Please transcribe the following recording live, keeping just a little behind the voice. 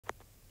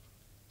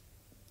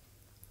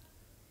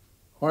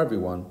Hi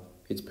everyone,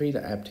 it's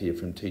Peter Apt here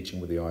from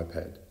Teaching with the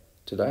iPad.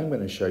 Today I'm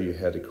going to show you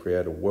how to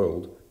create a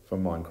world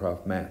from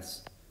Minecraft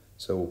Maths.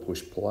 So we'll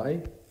push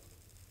play,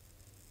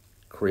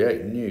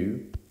 create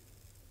new,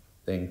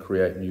 then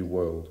create new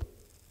world.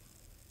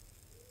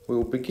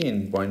 We'll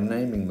begin by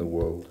naming the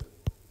world.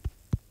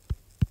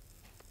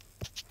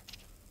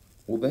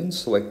 We'll then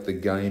select the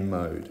game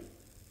mode.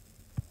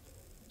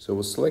 So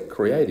we'll select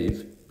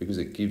creative because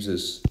it gives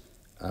us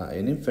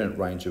an infinite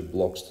range of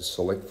blocks to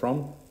select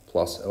from,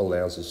 plus it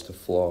allows us to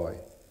fly.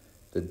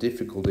 The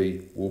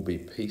difficulty will be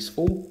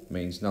peaceful,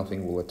 means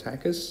nothing will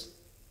attack us.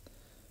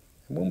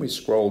 And when we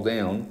scroll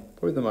down,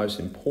 probably the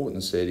most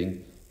important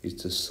setting is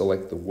to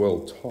select the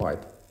world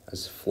type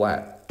as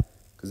flat,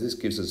 because this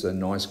gives us a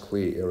nice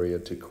clear area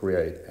to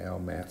create our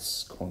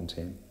maths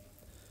content.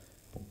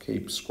 We'll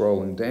keep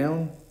scrolling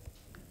down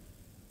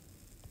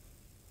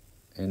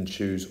and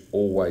choose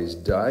always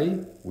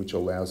day, which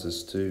allows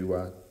us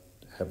to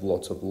have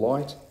lots of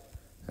light.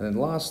 And then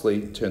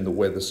lastly, turn the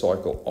weather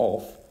cycle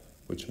off,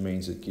 which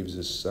means it gives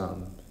us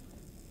an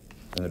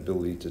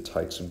ability to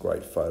take some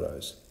great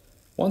photos.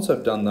 Once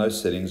I've done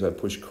those settings, I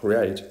push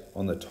create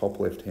on the top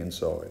left hand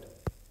side.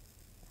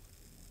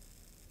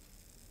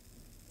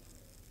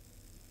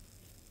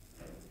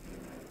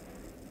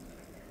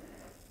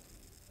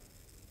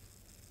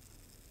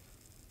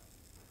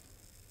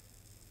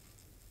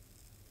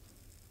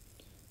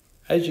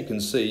 As you can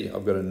see,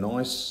 I've got a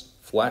nice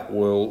flat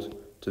world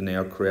to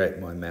now create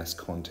my maths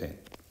content.